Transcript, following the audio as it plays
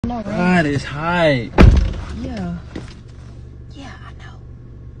God, it's hot. Yeah. Yeah, I know.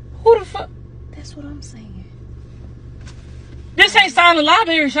 Who the fuck? That's what I'm saying. This ain't Silent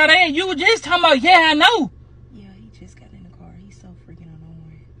Library, Sade. You were just talking about, yeah, I know. Yeah, he just got in the car. He's so freaking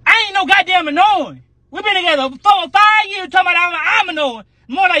annoying. I ain't no goddamn annoying. We've been together for 5 years talking about I'm annoying.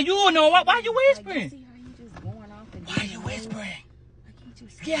 More like you annoying. Why you whispering? Like, you see how you just going off and Why you whispering? Like, he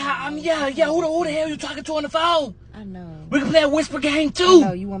just Yeah, who the hell you talking to on the phone? I know. We can play a whisper game too. I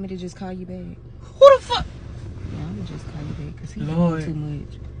know. You want me to just call you back? Who the fuck? Yeah, I'm gonna just call you back because he's doing too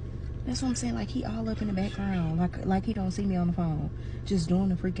much. That's what I'm saying. Like, he all up in the background. Like he don't see me on the phone. Just doing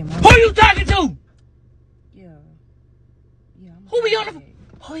the freaking mouth. Who you talking to? Yeah. Yeah. Who we on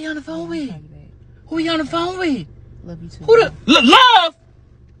the phone with? Who you on the phone with? Love you too. Who the love?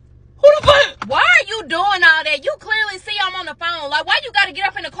 Who the fuck? Why are you doing all that? You clearly see I'm on the phone. Like, why you gotta get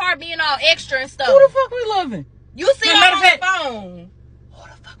up in the car being all extra and stuff? Who the fuck we loving? You see I'm on the phone. Who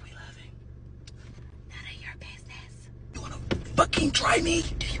the fuck we loving? None of your business. You wanna fucking try me?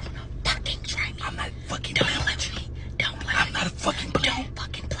 Do you wanna fucking try me? I'm not fucking Don't playing play with with you. me. Don't play I'm with not me. a fucking player. Don't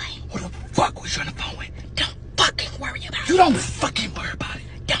fucking play. Who the fuck was you on the phone with? Don't fucking worry about You it. don't fucking worry about it.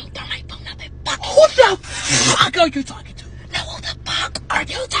 Don't throw my phone up and fucking. Who the fuck are you talking to? No, who the fuck are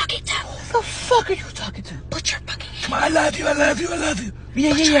you talking to? Who the fuck are you talking to? Put your fucking hand. Come on, I love you.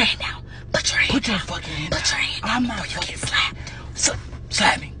 Yeah, Put your hand down. Put your hand Put your down. fucking hand Put your down. hand down I'm not before you fucking get slapped.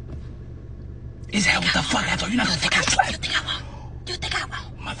 slap me. Is that what the fuck I thought? You're not gonna fucking slap me. You think I won't? You think I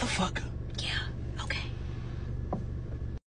won't? Motherfucker.